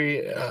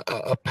country,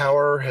 a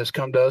power has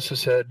come to us and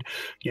said,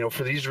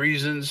 for these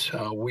reasons,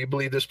 we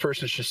believe this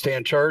person should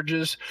stand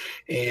charges,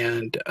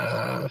 and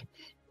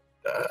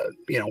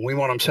we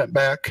want him sent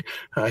back.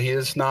 He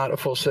is not a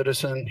full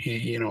citizen.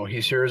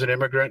 He's here as an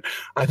immigrant.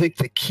 I think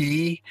the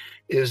key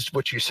is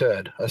what you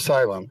said,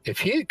 asylum. If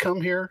he had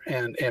come here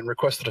and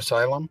requested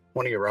asylum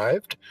when he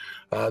arrived,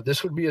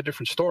 this would be a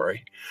different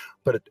story.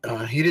 But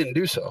he didn't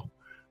do so.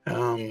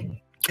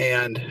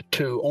 And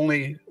to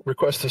only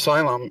request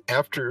asylum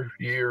after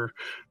you've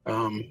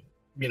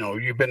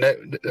been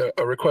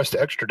a request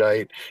to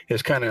extradite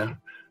is kind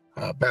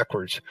of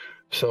backwards.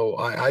 So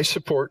I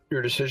support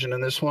your decision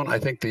in this one. I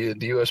think the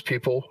U.S.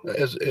 people,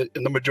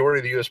 the majority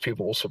of the U.S.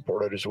 people, will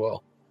support it as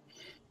well.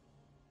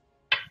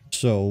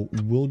 So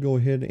we'll go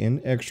ahead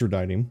and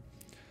extradite him.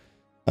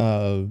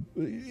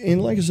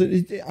 And like I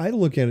said, I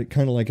look at it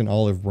kind of like an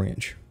olive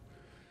branch.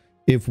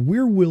 If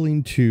we're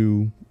willing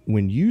to,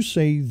 when you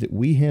say that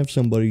we have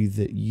somebody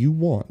that you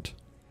want,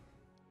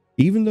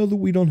 even though that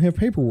we don't have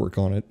paperwork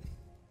on it,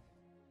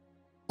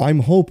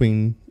 I'm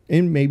hoping,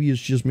 and maybe it's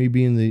just me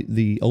being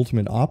the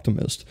ultimate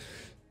optimist,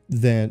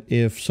 that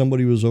if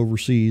somebody was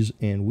overseas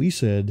and we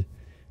said,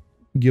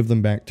 give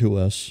them back to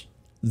us,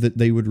 that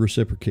they would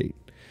reciprocate.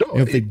 No,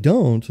 and if they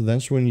don't,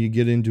 that's when you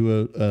get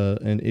into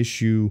an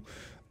issue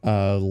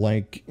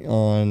like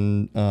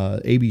on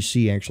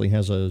ABC actually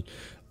has a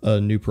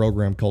new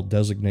program called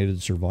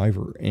Designated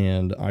Survivor,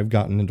 and I've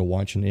gotten into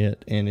watching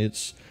it, and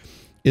it's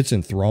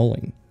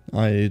enthralling.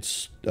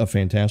 It's a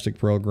fantastic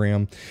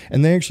program,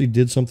 and they actually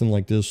did something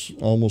like this,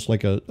 almost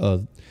like a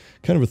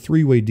kind of a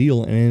three-way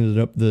deal, and ended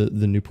up the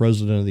new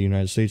president of the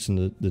United States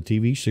in the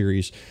TV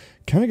series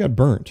kind of got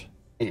burnt.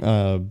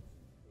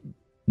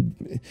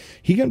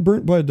 He got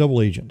burnt by a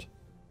double agent.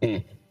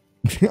 I'll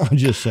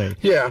just say.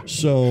 Yeah.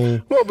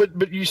 So. Well,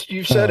 but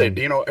you said it.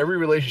 Every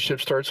relationship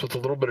starts with a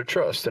little bit of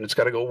trust, and it's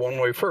got to go one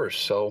way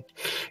first. So,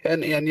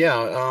 and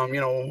yeah,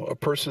 a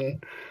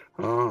person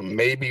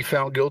may be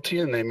found guilty,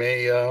 and they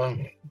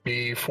may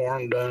be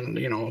found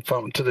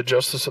to the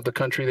justice of the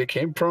country they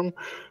came from.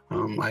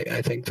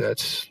 I think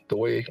that's the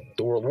way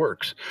the world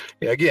works.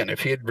 Yeah, again,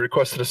 if he had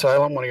requested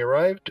asylum when he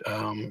arrived,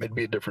 it'd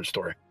be a different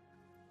story.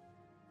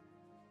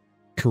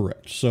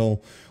 Correct.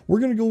 So we're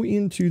going to go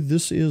into,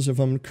 this is, if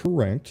I'm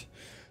correct,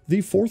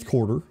 the fourth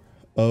quarter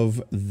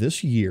of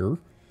this year,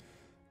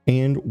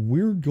 and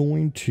we're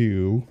going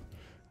to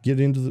get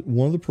into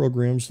one of the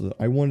programs that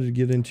I wanted to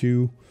get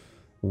into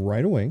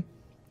right away,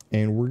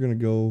 and we're going to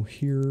go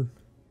here,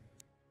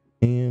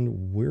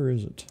 and where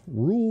is it?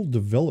 Rural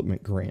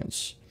Development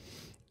Grants.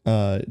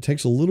 It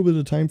takes a little bit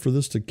of time for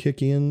this to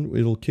kick in.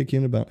 It'll kick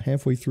in about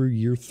halfway through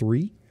year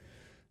 3.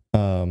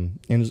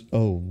 And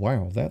oh,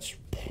 wow, that's...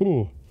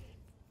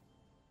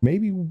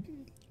 Maybe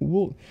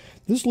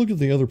let's look at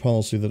the other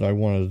policy that I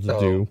wanted to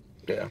do.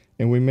 Yeah.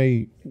 And we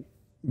may,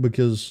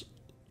 because,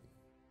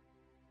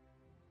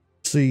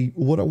 see,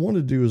 what I want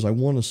to do is I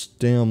want to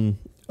stem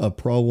a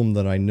problem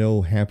that I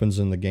know happens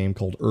in the game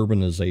called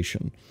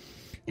urbanization,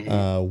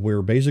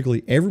 where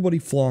basically everybody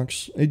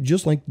flocks,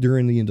 just like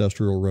during the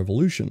Industrial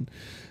Revolution,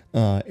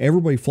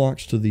 everybody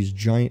flocks to these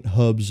giant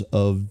hubs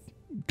of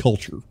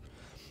culture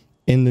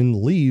and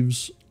then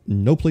leaves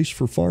no place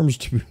for farms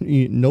to,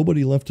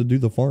 nobody left to do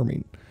the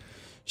farming.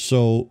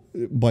 So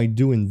by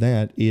doing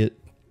that, it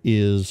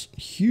is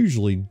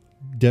hugely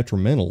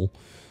detrimental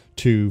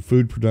to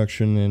food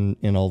production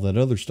and all that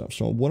other stuff.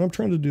 So what I'm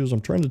trying to do is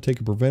I'm trying to take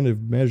a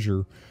preventive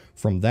measure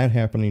from that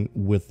happening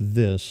with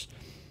this,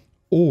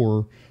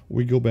 or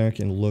we go back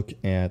and look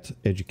at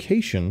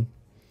education,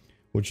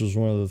 which is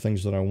one of the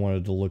things that I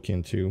wanted to look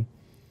into.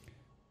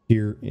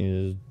 Here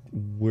is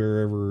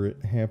wherever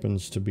it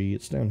happens to be.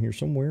 It's down here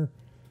somewhere.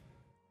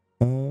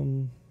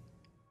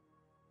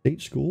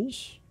 State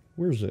schools?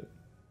 Where's it?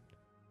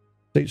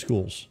 State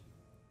schools.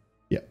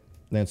 Yeah,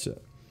 that's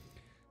it.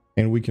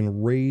 And we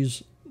can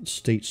raise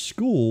state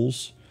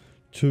schools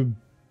to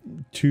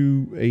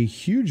a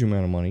huge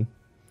amount of money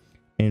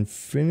and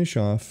finish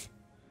off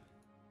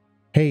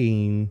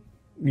paying.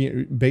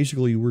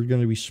 Basically, we're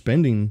going to be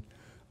spending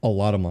a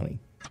lot of money.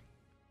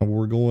 And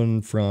we're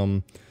going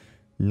from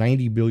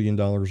 $90 billion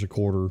a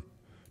quarter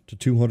to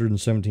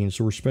 217.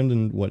 So we're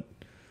spending, what,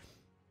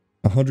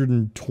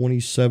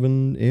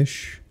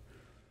 127-ish,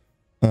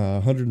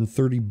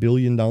 $130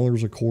 billion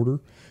a quarter.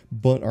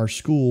 But our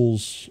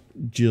schools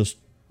just,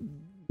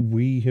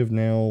 we have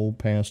now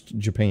passed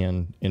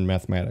Japan in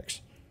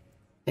mathematics.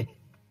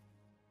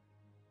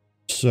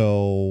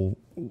 So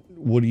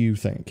what do you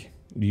think?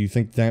 Do you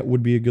think that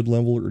would be a good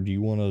level, or do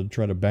you want to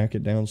try to back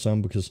it down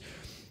some? Because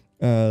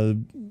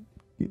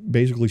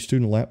basically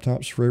student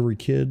laptops for every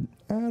kid,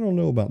 I don't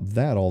know about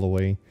that all the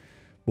way.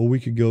 But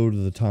we could go to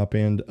the top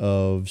end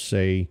of,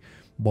 say,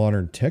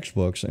 modern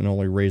textbooks and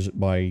only raise it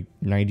by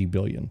 $90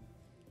 billion.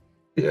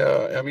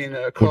 Yeah, I mean,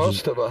 a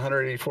cost of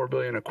 $184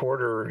 billion a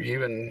quarter,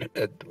 even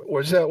at,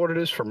 was that what it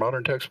is for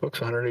modern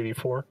textbooks,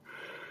 184? I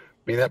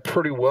mean, that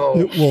pretty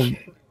well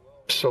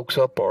soaks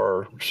up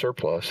our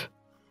surplus.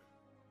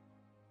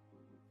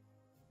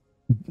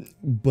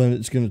 But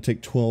it's going to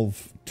take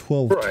 12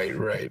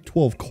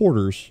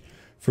 quarters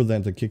for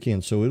that to kick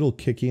in. So it'll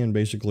kick in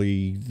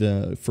basically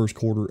the first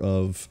quarter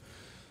of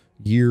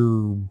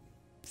year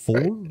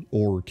 4,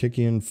 or kick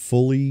in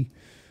fully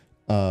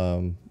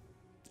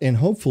And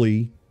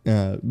hopefully,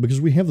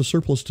 because we have the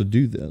surplus to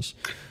do this,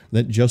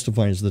 that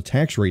justifies the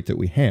tax rate that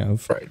we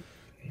have. Right.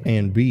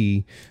 And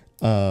B,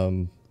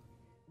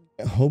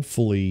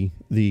 hopefully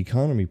the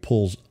economy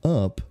pulls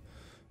up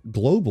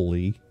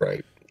globally,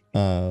 right,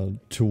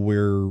 to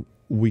where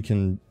we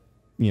can,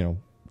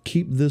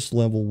 keep this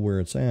level where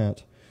it's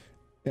at.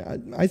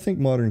 I think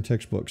modern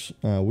textbooks,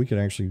 we could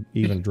actually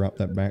even drop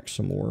that back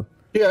some more.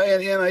 Yeah,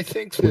 and I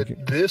think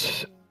that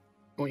this,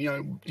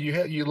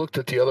 you looked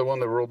at the other one,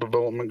 the rural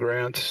development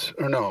grants,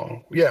 or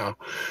no? Yeah,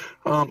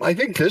 I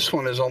think this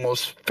one is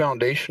almost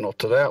foundational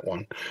to that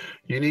one.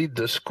 You need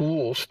the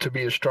schools to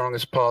be as strong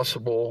as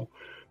possible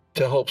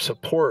to help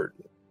support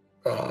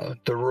the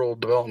rural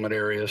development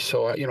areas.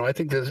 So, I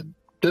think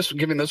this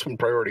giving this one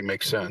priority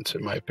makes sense,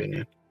 in my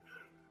opinion.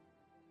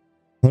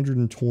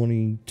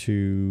 120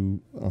 to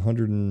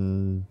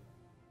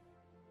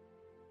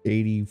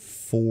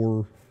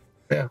 184.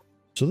 Yeah.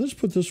 So let's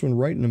put this one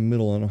right in the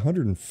middle on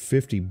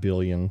 150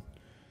 billion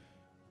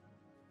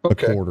a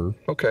quarter.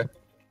 Okay.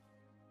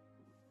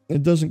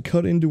 It doesn't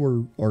cut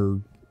into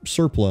our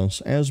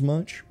surplus as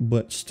much,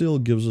 but still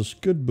gives us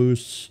good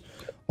boosts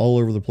all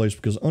over the place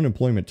because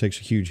unemployment takes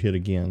a huge hit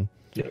again.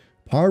 Yep.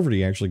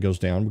 Poverty actually goes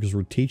down because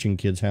we're teaching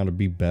kids how to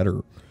be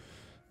better.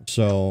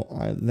 So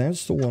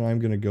that's the one I'm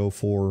going to go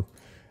for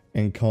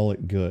and call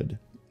it good.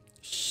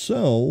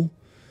 So,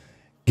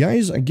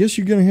 guys, I guess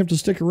you're going to have to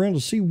stick around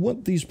to see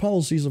what these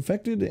policies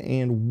affected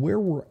and where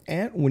we're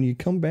at when you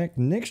come back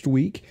next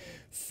week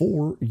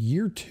for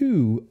year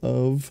 2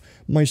 of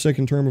my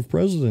second term of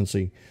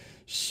presidency.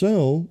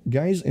 So,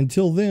 guys,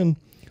 until then,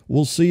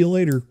 we'll see you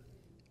later.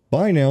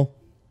 Bye now.